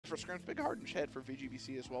for Scrims. Big heart and chat for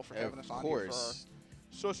VGBC as well for having us on here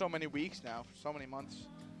for so many weeks now, for so many months.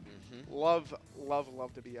 Love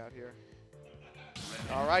to be out here.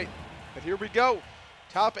 All right, but here we go.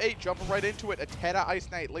 Top 8, jumping right into it. ATATA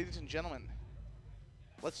IceKnight, ladies and gentlemen.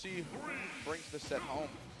 Let's see who brings the set home.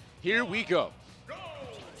 Here we go.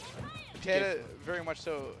 ATATA, very much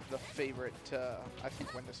so the favorite to, I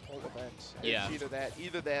think, win this whole event. Yeah. It's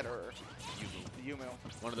either that or the UMIL.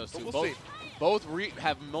 One of those two. We'll both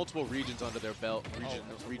have multiple regions under their belt,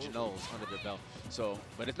 regionals under their belt. So,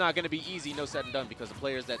 but it's not going to be easy, no said and done, because the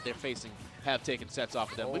players that they're facing have taken sets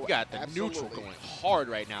off of them. We've got the neutral going hard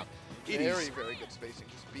right now. Very good spacing.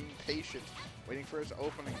 Just being patient, waiting for his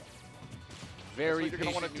opening. Very patient.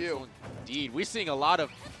 You're gonna want to do. Indeed, we're seeing a lot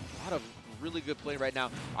of really good play right now.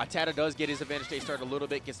 ATATA does get his advantage state started a little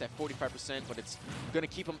bit, gets that 45%, but it's going to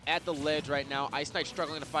keep him at the ledge right now. IceKnight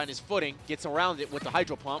struggling to find his footing, gets around it with the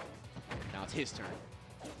hydro pump. Now it's his turn.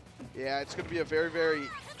 Yeah, it's going to be a very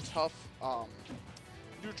tough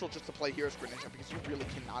neutral just to play here as Greninja, because you really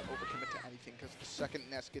cannot overcommit to anything, because the second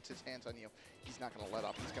Ness gets his hands on you, he's not going to let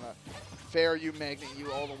up. He's going to fair you, magnet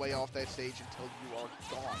you all the way off that stage until you are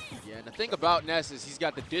gone. Yeah, and the thing about Ness is he's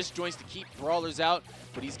got the disjoints to keep brawlers out,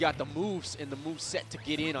 but he's got the moves and the move set to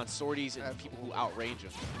get in on sorties and people who outrange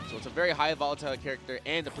him. So it's a very high volatile character,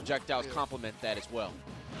 and the projectiles complement that as well.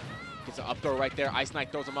 Gets an up throw right there.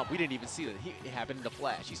 IceKnight throws him up. We didn't even see that. It happened in the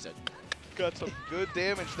flash. He said, got some good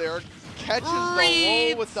damage there. Catches the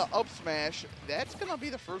roll with the up smash. That's going to be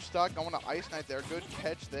the first stock going to IceKnight there. Good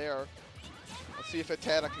catch there. Let's see if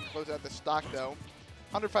ATATA can close out the stock, though.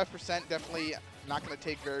 105%, definitely not going to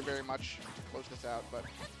take very much to close this out, but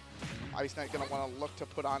IceKnight going to want to look to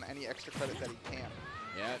put on any extra credit that he can.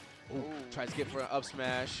 Yeah. Ooh. Tries to get for an up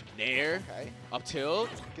smash. Nair. Okay. Up tilt.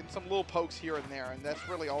 Getting some little pokes here and there, and that's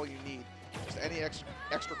really all you need. Just any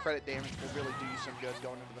extra credit damage will really do you some good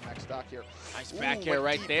going into the next stock here. Nice back air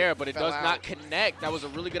right there, but it does not connect. That was a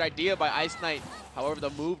really good idea by IceKnight. However, the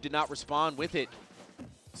move did not respond with it.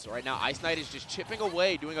 So right now, IceKnight is just chipping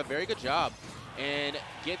away, doing a very good job. And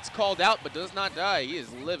gets called out, but does not die. He is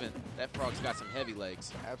living. That frog's got some heavy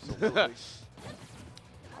legs. Absolutely.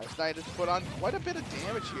 IceKnight has put on quite a bit of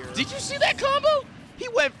damage here. Did you see that combo? He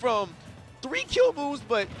went from 3 kill moves,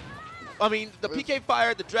 but I mean, the PK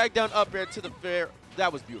fire, the drag down up air to the fair,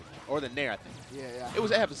 that was beautiful. Or the nair, I think. Yeah.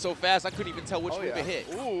 It happened so fast, I couldn't even tell which move it hit.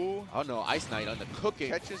 Ooh. Oh no, IceKnight on the cooking.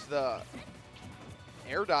 Catches the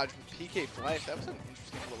air dodge with PK flash. That was an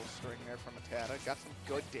interesting little string there from ATATA. Got some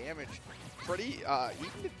good damage. Pretty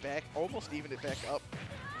evened it back, almost evened it back up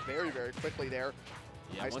very quickly there.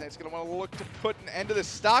 Yeah, IceKnight's going to want to look to put an end to the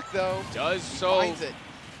stock, though. Does so. Finds it.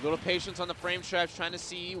 Little patience on the frame traps, trying to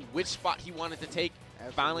see which spot he wanted to take.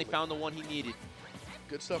 Absolutely. Finally found the one he needed.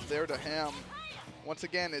 Good stuff there to him. Once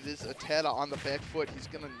again, it is ATATA on the back foot. He's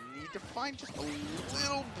going to need to find just a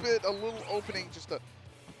little opening just to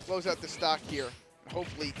close out the stock here. And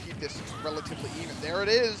hopefully keep this relatively even. There it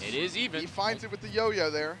is. It is even. He finds it with the yo-yo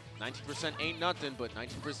there. 19% ain't nothing, but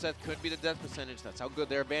 19% could be the death percentage. That's how good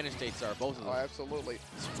their advantage states are, both of them. Oh, absolutely.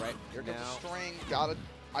 Right here comes the string. Got it.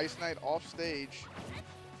 IceKnight off stage.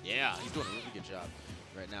 Yeah, he's doing a really good job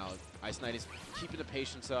right now. IceKnight is keeping the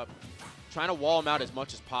patience up, trying to wall him out as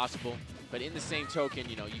much as possible. But in the same token,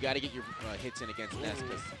 you know, you got to get your hits in against Ness,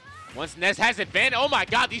 because once Ness has advantage, oh my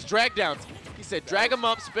God, these drag downs. He said, drag him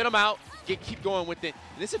up, spit him out, keep going with it.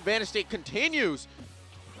 And this advantage state continues.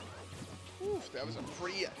 Oof, that was a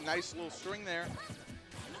pretty nice little string there.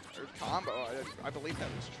 Or combo. I believe that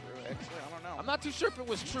was true. Actually, I don't know. I'm not too sure if it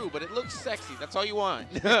was true, but it looks sexy. That's all you want.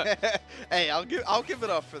 Hey, I'll give it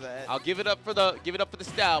up for that. I'll give it up for the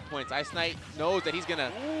style points. IceKnight knows that he's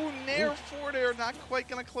gonna. Ooh, nair forward air, not quite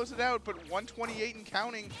gonna close it out, but 128 and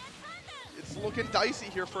counting. It's looking dicey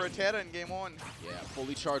here for ATATA in game 1. Yeah,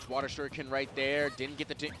 fully charged water shuriken right there. Didn't get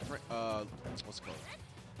the what's it called?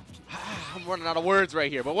 I'm running out of words right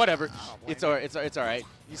here, but whatever. It's all right.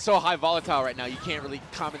 He's so high volatile right now, you can't really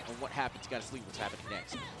comment on what happens. You gotta see what's happening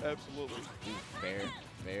next. Absolutely. Ooh,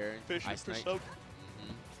 fair. Fishing for soap.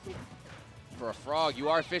 For a frog, you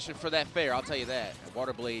are fishing for that fair, I'll tell you that. A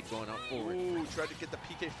water blade going up forward. Ooh, tried to get the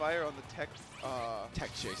PK fire on the tech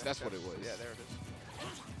chase, that's what it was. Yeah, there it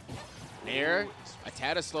is. Nair,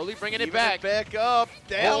 ATATA slowly bringing it back. Back up.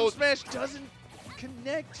 Down smash doesn't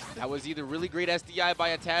connect. That was either really great SDI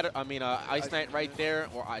by IceKnight right there,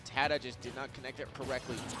 or ATATA just did not connect it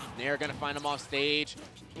correctly. Nair gonna find him off stage.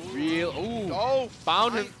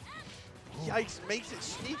 Found him. Yikes! Makes it,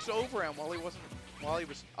 sneaks over him while he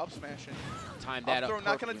was up smashing. Time that up.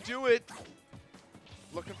 Not gonna do it.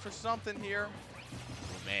 Looking for something here.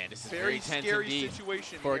 man, this is very tense scary indeed.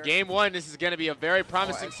 situation For here. game one, this is going to be a very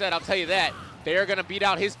promising set, I'll tell you that. They are going to beat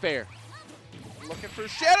out his pair. Looking for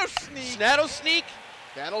Shadow Sneak. Shadow Sneak.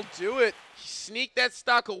 That'll do it. He sneaked that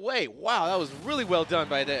stock away. Wow, that was really well done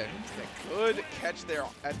by there. Good catch there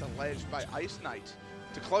at the ledge by IceKnight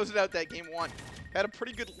to close it out that game one. Had a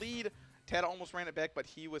pretty good lead. Tata almost ran it back, but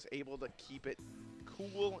he was able to keep it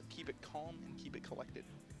cool, keep it calm, and keep it collected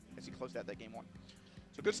as he closed out that game one.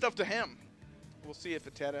 So good stuff to him. We'll see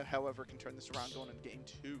if Tata, however, can turn this around going into game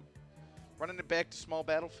two. Running it back to small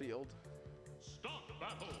battlefield.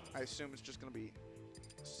 I assume it's just going to be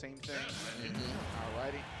the same thing.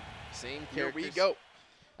 Alrighty. Same Here characters. we go.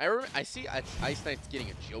 I see IceKnight's getting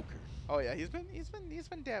a Joker. Oh yeah, he's been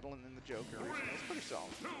dabbling in the Joker recently. It's pretty solid.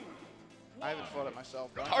 I haven't fought it myself.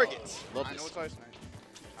 But Targets. I know it's IceKnight.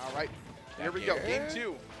 All right, here we go. Game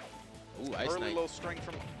two. Ooh, Early IceKnight. little string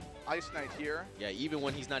from IceKnight here. Yeah, even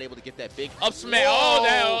when he's not able to get that big up smash.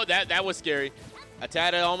 Oh, that was scary.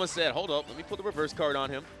 ATATA almost said, hold up, let me put the reverse card on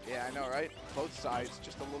him. Yeah, I know, right? Both sides,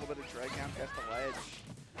 just a little bit of drag down past the ledge.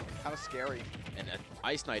 Kind of scary. And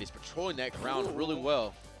IceKnight is patrolling that ground really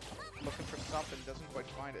well. Looking for something, doesn't quite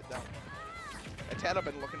find it though. ATATA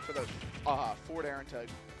been looking for the forward air into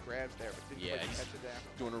grabs there, but didn't quite catch it there.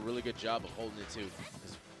 Doing a really good job of holding it too.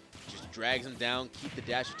 Just drags him down, keep the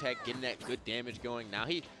dash attack, getting that good damage going. Now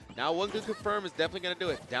one good confirm is definitely gonna do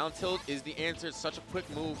it. Down tilt is the answer. It's such a quick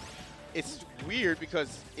move. It's weird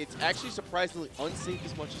because it's actually surprisingly unsafe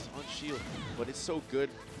as much as on shield, but it's so good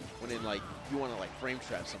when you want to frame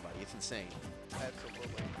trap somebody. It's insane.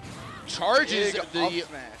 Absolutely. Charges Big the up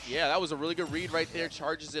smash. Yeah, that was a really good read right there.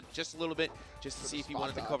 Charges it just a little bit just to see if he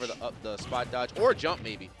wanted to cover dodge. the spot dodge or jump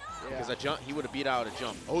maybe. Yeah. Because a jump he would have beat out a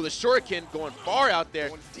jump. Oh, the shuriken going far out there.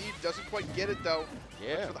 Going deep, doesn't quite get it though.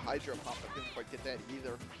 Yeah. Went for the Hydro pump, but didn't quite get that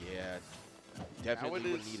either. Yeah. Definitely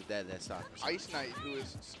would have is needed that stock. IceKnight, who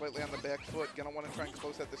is slightly on the back foot, gonna want to try and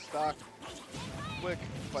close out the stock quick,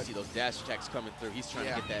 but See those dash attacks coming through. He's trying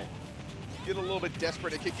to get that. Get a little bit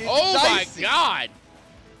desperate. It could get Oh dicey. my God!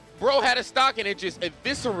 Bro had a stock and it just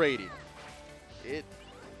eviscerated. It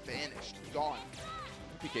vanished, gone.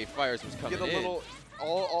 PK Fires was coming Get a in. little,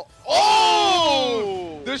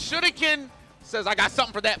 Oh! The shuriken says, "I got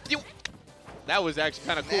something for that." Pew! That was actually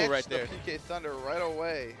kind of cool right there. The PK Thunder right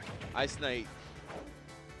away. IceKnight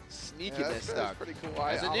sneaking that That's stock. pretty cool.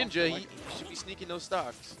 As a ninja, he should be sneaking those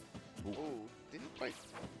stocks. Ooh, didn't quite.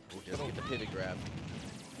 Ooh, doesn't get the pivot grab.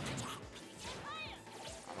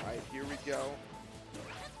 All right, here we go.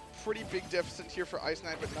 Pretty big deficit here for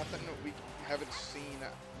IceKnight, but nothing we haven't seen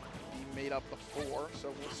be made up before,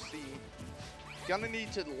 so we'll see. Gonna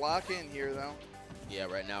need to lock in here, though. Yeah,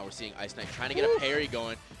 right now we're seeing IceKnight trying to get a parry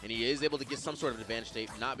going, and he is able to get some sort of advantage state,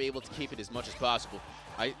 not be able to keep it as much as possible.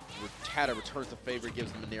 Tata returns the favor,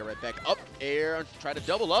 gives him a nair right back. Up air, try to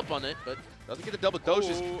double up on it, but doesn't get the double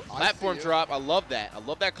doshes. Platform drop, I love that. I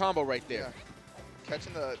love that combo right there. Yeah.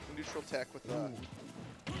 Catching the neutral tech with the...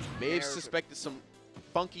 May have suspected some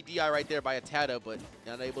funky DI right there by ATATA, but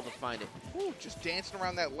not able to find it. Ooh, just dancing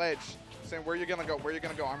around that ledge, saying, where you gonna go, where you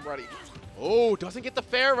gonna go, I'm ready. Oh, doesn't get the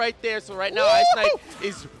fair right there. So right now, IceKnight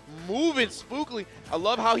is moving spookily. I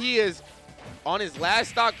love how he is on his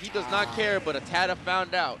last stock. He does not care, but ATATA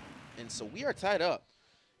found out. And so we are tied up.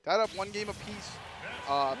 Tied up one game apiece.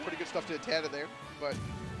 Pretty good stuff to ATATA there, but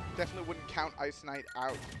definitely wouldn't count IceKnight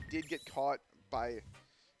out. Did get caught by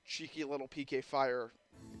cheeky little PK Fire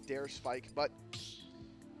dare spike, but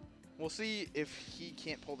we'll see if he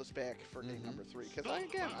can't pull this back for game number 3. Because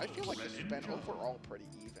again, I feel like this has been overall pretty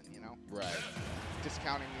even, you know? Right.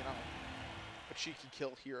 Discounting, you know, a cheeky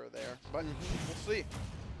kill here or there. But we'll see.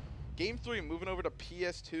 Game 3, moving over to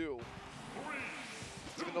PS2.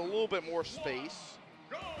 Given a little bit more space.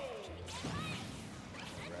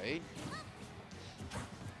 Right.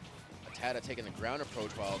 ATATA taking the ground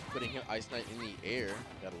approach while putting IceKnight in the air.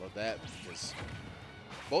 Gotta love that because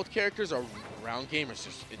both characters are ground gamers,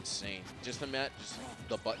 just insane. Just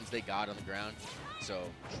the buttons they got on the ground. So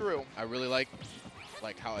True. I really like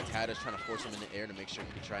how ATATA is trying to force him in the air to make sure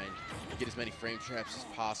he can try and get as many frame traps as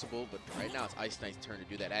possible. But right now it's IceKnight's turn to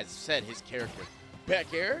do that. As said, his character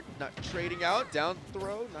back air, not trading out, down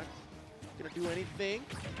throw, not gonna do anything.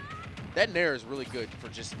 That nair is really good for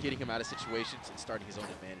just getting him out of situations and starting his own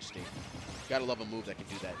advantage state. Gotta love a move that can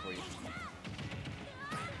do that for you.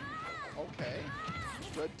 Okay.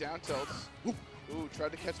 Good down tilts. Ooh,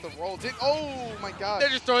 tried to catch the roll. Oh my God. They're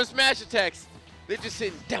just throwing smash attacks. They're just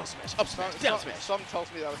hitting down smash, up smash, down smash. Something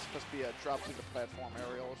tells me that was supposed to be a drop through the platform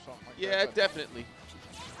aerial or something like that. Yeah, definitely.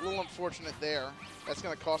 A little unfortunate there. That's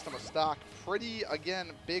going to cost him a stock. Pretty,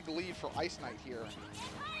 again, big lead for IceKnight here.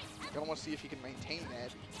 Gonna want to see if he can maintain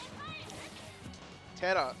that.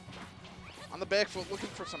 ATATA on the back foot, looking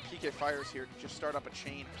for some PK fires here to just start up a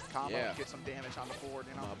chain combo and get some damage on the board,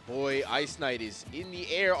 you know. My boy IceKnight is in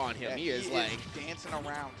the air on him. Yeah, he is like dancing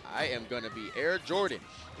around. I am going to be Air Jordan.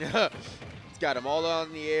 He's got him all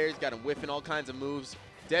on the air. He's got him whiffing all kinds of moves.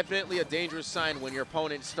 Definitely a dangerous sign when your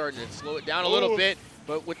opponent's starting to slow it down a little bit.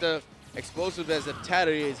 But with the explosive as ATATA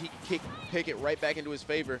is, he can pick it right back into his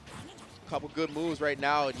favor. A couple good moves right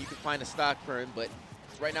now, and you can find a stock for him. But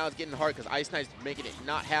right now it's getting hard because IceKnight's making it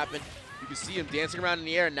not happen. You can see him dancing around in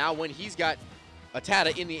the air. Now when he's got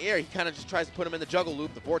ATATA in the air, he kind of just tries to put him in the juggle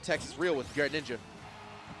loop. The vortex is real with Greninja.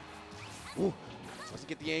 Ooh, doesn't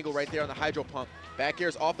get the angle right there on the hydro pump. Back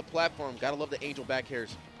airs off the platform. Gotta love the angel back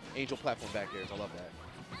airs. Angel platform back airs. I love that.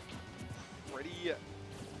 Pretty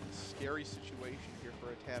scary situation here for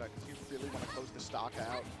ATATA because you really want to close the stock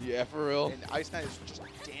out. Yeah, for real. And IceKnight is just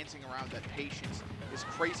dancing around. That patience is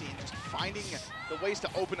crazy and just finding the ways to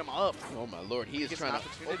open him up. Oh my lord, he is trying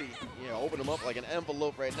to open him up like an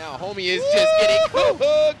envelope right now. Homie is just getting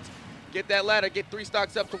cooked. Get that ladder, get 3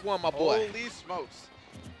 stocks up to 1, my boy. Holy smokes.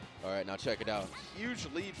 All right, now check it out. Huge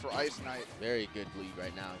lead for IceKnight. Very good lead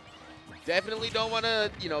right now. Definitely don't want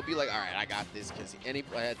to, be like, all right, I got this, because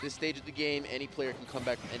at this stage of the game, any player can come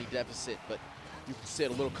back from any deficit, but you can sit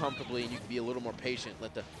a little comfortably and you can be a little more patient.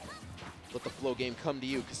 Let the flow game come to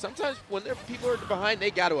you, because sometimes when people are behind,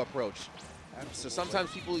 they got to approach. Absolutely. So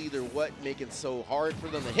sometimes people either make it so hard for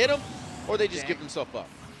them to hit them, or they just give themselves up.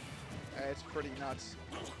 It's pretty nuts.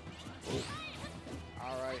 Ooh.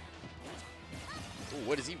 All right. Ooh,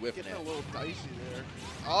 what is he whiffing Getting at? a little dicey there.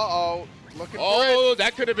 Uh-oh. Looking for it. Oh,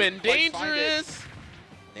 that could have been dangerous.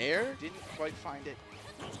 There? Didn't quite find it.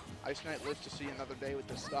 IceKnight lives to see another day with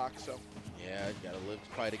the stock, so. Yeah, got to live to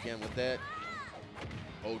fight again with that.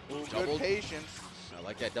 Oh, good patience. I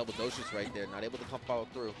like that double dosage right there. Not able to come follow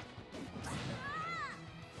through.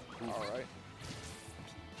 All right.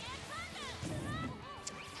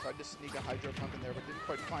 Tried to sneak a hydro pump in there, but didn't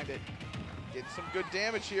quite find it. Getting some good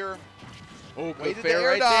damage here. Oh, good fair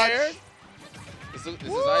right there. This is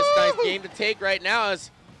IceKnight's game to take right now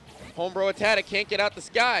as homebro ATATA can't get out the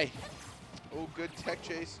sky. Oh, good tech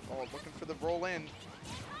chase. Oh, looking for the roll in.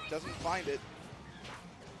 Doesn't find it.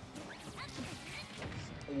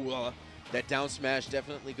 Ooh, that down smash,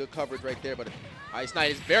 definitely good coverage right there, but IceKnight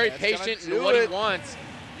is very patient in what he wants.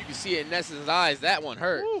 You can see it in Ness's eyes. That one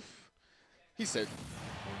hurt. Oof. He said,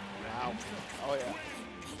 wow. Oh, yeah.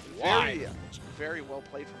 Why? Very well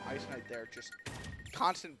played from IceKnight there. Just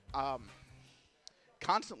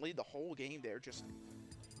constantly the whole game there, just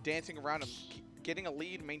dancing around him, getting a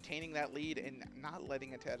lead, maintaining that lead, and not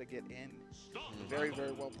letting ATATA get in. Very,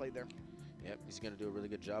 very well played there. Yep, he's going to do a really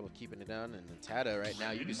good job of keeping it down. And ATATA right now,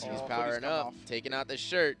 you can see he's powering up, taking out the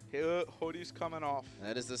shirt. Hoodie's coming off.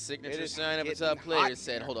 That is the signature sign of a top player.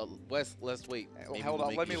 Said, hold up, let's wait. Hold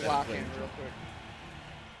on, let me lock in real quick.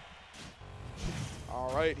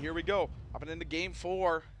 All right, here we go. Up and into game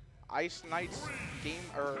 4. IceKnight's game,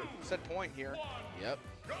 or set point here. Yep.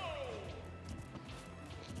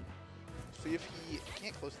 See if he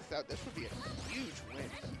can't close this out. This would be a huge win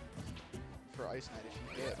for IceKnight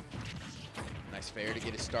if he did. Nice fair to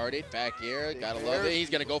get it started. Back air, gotta love it. He's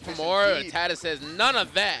gonna go for more. ATATA says none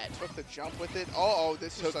of that. Took the jump with it. Uh-oh,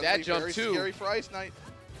 this is that jump very too. Scary for IceKnight.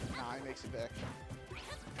 Nah, he makes it back.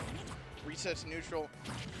 Resets neutral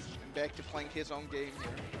and back to playing his own game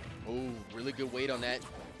here. Ooh, really good weight on that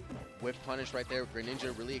whiff punish right there.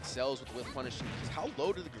 Greninja really excels with whiff punish. How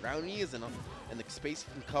low to the ground he is and the space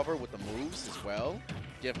he can cover with the moves as well.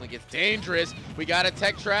 Definitely gets dangerous. We got a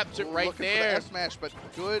tech trap right there. Looking for the S-Smash, but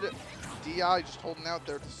good DI just holding out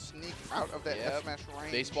there to sneak out of that S-Smash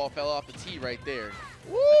range. Baseball fell off the tee right there.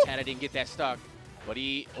 ATATA didn't get that stuck, but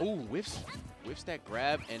he, whiffs that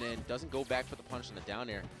grab and then doesn't go back for the punch in the down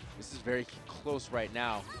air. This is very close right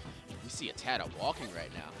now. We see ATATA walking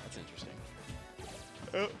right now. That's interesting.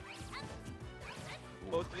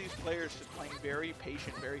 Both of these players just playing very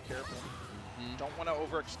patient, very careful. Don't want to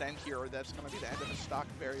overextend here, or that's going to be the end of the stock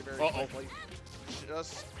very, very quickly.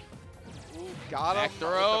 Just, got him. Back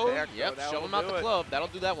throw. Back yep, throw. show him out the glove. That'll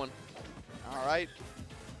do that one. All right.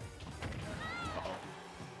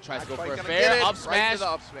 Tries to go for a fair up smash. Right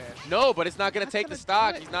up smash. No, but it's not going to take the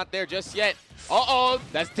stock. He's not there just yet.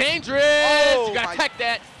 That's dangerous. Oh, you got to tech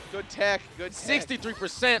that. Good tech, good tech.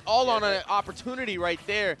 63% all on an opportunity right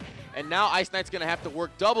there. And now IceKnight's going to have to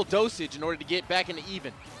work double dosage in order to get back into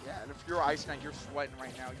even. Yeah, and if you're IceKnight, you're sweating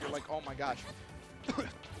right now. You're like, oh my gosh.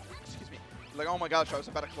 Excuse me. You're like, oh my gosh, I was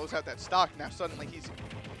about to close out that stock. Now suddenly he's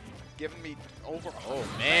giving me over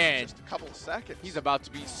man. Just a couple of seconds. He's about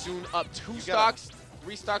to be soon up 2 stocks,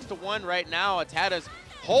 3 stocks to 1 right now. ATATA's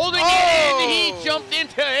holding it in. He jumped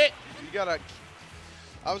into it. You got to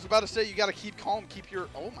I was about to say you got to keep calm, keep your.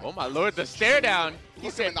 Oh my lord, the stare down. He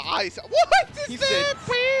said in the eyes. What? He said.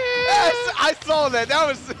 Yes, I saw that. That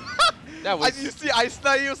was. That was. You see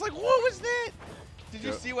IceKnight. He was like, "What was that?" Did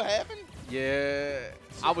you see what happened? Yeah.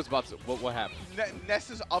 I was about to. What happened?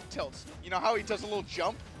 Ness's up tilts. You know how he does a little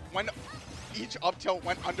jump when each up tilt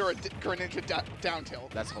went under a Greninja down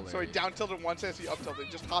tilt. That's hilarious. So he down tilted once as he up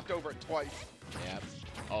tilted, just hopped over it twice. Yeah.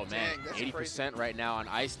 Oh man, 80% right now on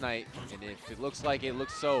IceKnight, and if it looks like it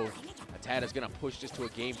looks so, ATATA's gonna push this to a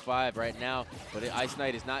game 5 right now. But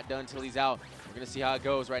IceKnight is not done until he's out. We're gonna see how it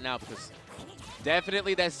goes right now because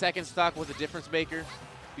definitely that second stock was a difference maker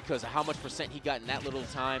because of how much percent he got in that little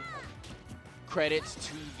time. Credits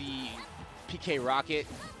to the PK Rocket,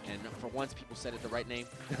 and for once people said it the right name.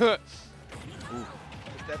 Is that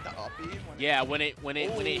the uppie? Yeah, when it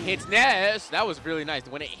hits Ness, that was really nice.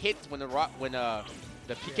 When it hits the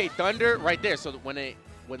PK Thunder right there, so when the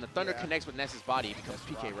Thunder connects with Ness's body, it becomes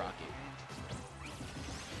PK Rocket.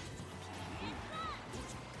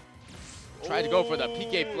 Tried to go for the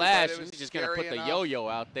PK Flash. He's just gonna put the yo-yo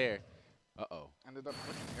out there. Uh-oh. Ended up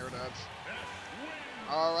with an air dodge.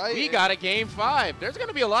 All right. We got a game 5. There's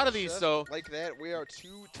gonna be a lot of these, so like that. We are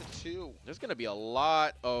 2-2. There's gonna be a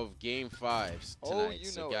lot of game 5s tonight. You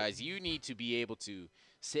know so guys, you need to be able to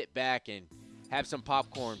sit back and have some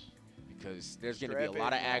popcorn because there's gonna be a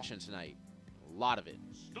lot of action tonight. A lot of it.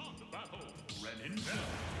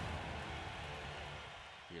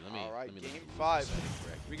 Here, let me game 5.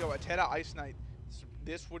 We go ATATA IceKnight.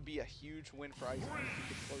 This would be a huge win for IceKnight if he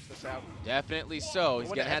could close this out. Definitely so. He's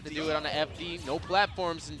going to have to do it on the FD. No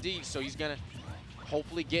platforms, indeed. So he's going to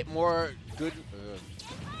hopefully get more good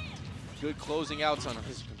closing outs on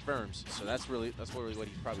his confirms. So that's really what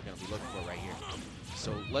he's probably going to be looking for right here.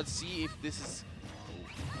 So let's see if this is.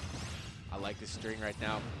 I like this string right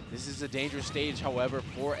now. This is a dangerous stage, however,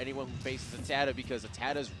 for anyone who faces ATATA because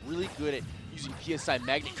ATATA is really good at using PSI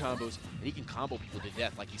magnet combos, and he can combo people to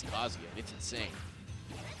death like he's Kazuya. It's insane.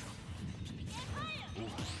 Dude,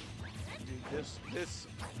 this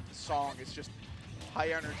song is just high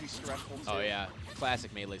energy, stressful too. Oh yeah,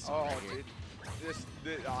 classic Melee song right here.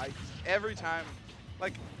 Dude, every time,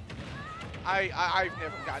 like, I've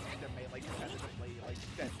never gotten into Melee competitively like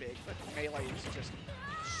that big, but Melee is just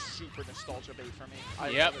super nostalgia bait for me.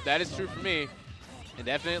 Yep, that is true for me. And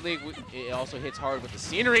definitely, it also hits hard with the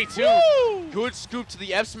scenery too. Woo! Good scoop to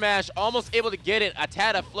the F smash, almost able to get it.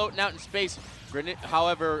 ATATA floating out in space.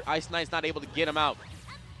 However, IceKnight's not able to get him out.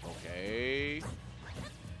 Okay.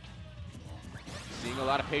 Seeing a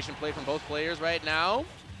lot of patient play from both players right now.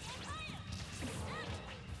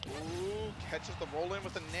 Ooh, catches the roll in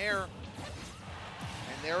with a nair.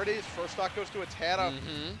 And there it is. First stock goes to ATATA.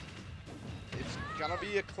 It's gonna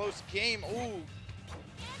be a close game. Ooh.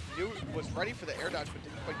 Was ready for the air dodge, but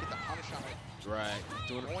didn't quite get the punish on it. Right.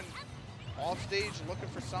 Going off stage, looking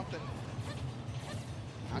for something.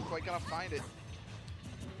 Not quite gonna find it.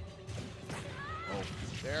 Oh.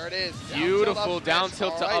 There it is. Beautiful down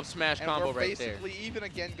tilt to up smash combo right there. Basically even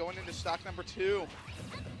again going into stock number 2.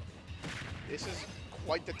 This is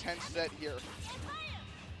quite the tense set here.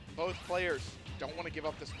 Both players don't want to give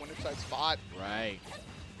up this winner side spot. Right.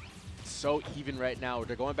 So even right now.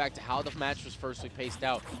 They're going back to how the match was firstly paced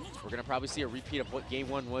out. We're going to probably see a repeat of what game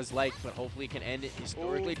 1 was like, but hopefully it can end it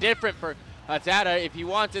historically different for ATATA if he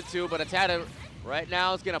wanted to, but ATATA right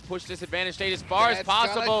now is going to push this advantage state as far as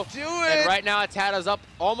possible. And right now ATATA's up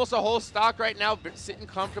almost a whole stock right now, sitting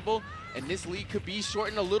comfortable, and this lead could be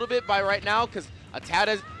shortened a little bit by right now because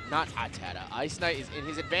IceKnight is in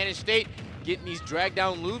his advantage state, getting these drag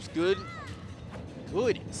down loops. Good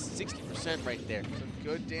 60% right there. Some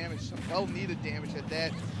good damage, some well-needed damage at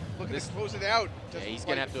that. Looking to close it out. Yeah, he's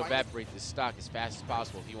going to have to evaporate this stock as fast as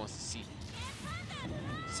possible if he wants to see.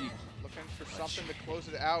 Looking for something to close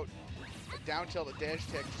it out. A down tilt, a dash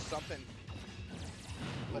tech, just something.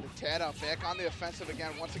 But ATATA back on the offensive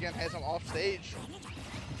again. Once again, has him off stage.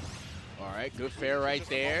 All right, good fair right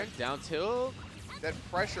there. Down tilt. That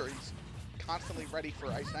pressure, he's constantly ready for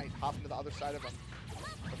IceKnight hopping to the other side of him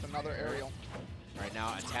with another aerial. Right now,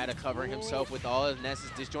 ATATA covering himself with all of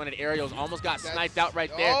Ness's disjointed aerials. Almost got sniped out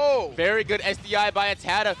right there. Very good SDI by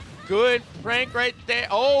ATATA. Good prank right there.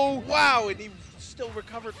 Oh, wow, and he still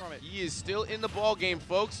recovered from it. He is still in the ball game,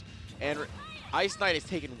 folks. And IceKnight is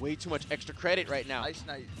taking way too much extra credit right now.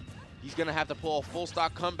 IceKnight. He's going to have to pull a full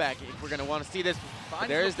stock comeback if we're going to want to see this.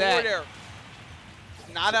 There's that.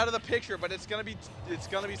 Not out of the picture, but it's gonna be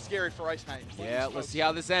scary for IceKnight. Yeah, let's see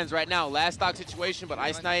how this ends right now. Last stock situation, but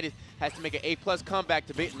IceKnight has to make an A+ comeback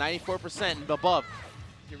to beat 94% and above.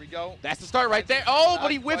 Here we go. That's the start right there. Oh, but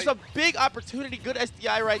he whiffs quite. a big opportunity. Good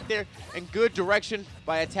SDI right there, and good direction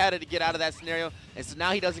by ATATA to get out of that scenario. And so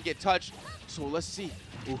now he doesn't get touched. So let's see.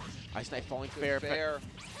 Ooh, IceKnight falling fair.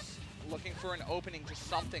 Looking for an opening, just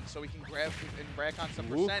something, so he can grab and rack on some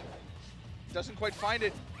percent. Doesn't quite find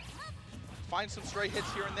it. Finds some stray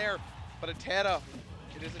hits here and there, but ATATA,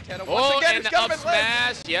 it is ATATA once again. And the up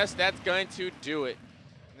smash. Yes, that's going to do it.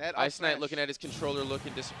 IceKnight looking at his controller,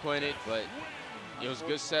 looking disappointed, but it was a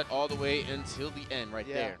good set all the way until the end right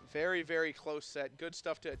there. Very, very close set. Good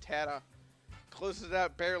stuff to ATATA. Closes it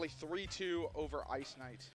out barely 3-2 over IceKnight.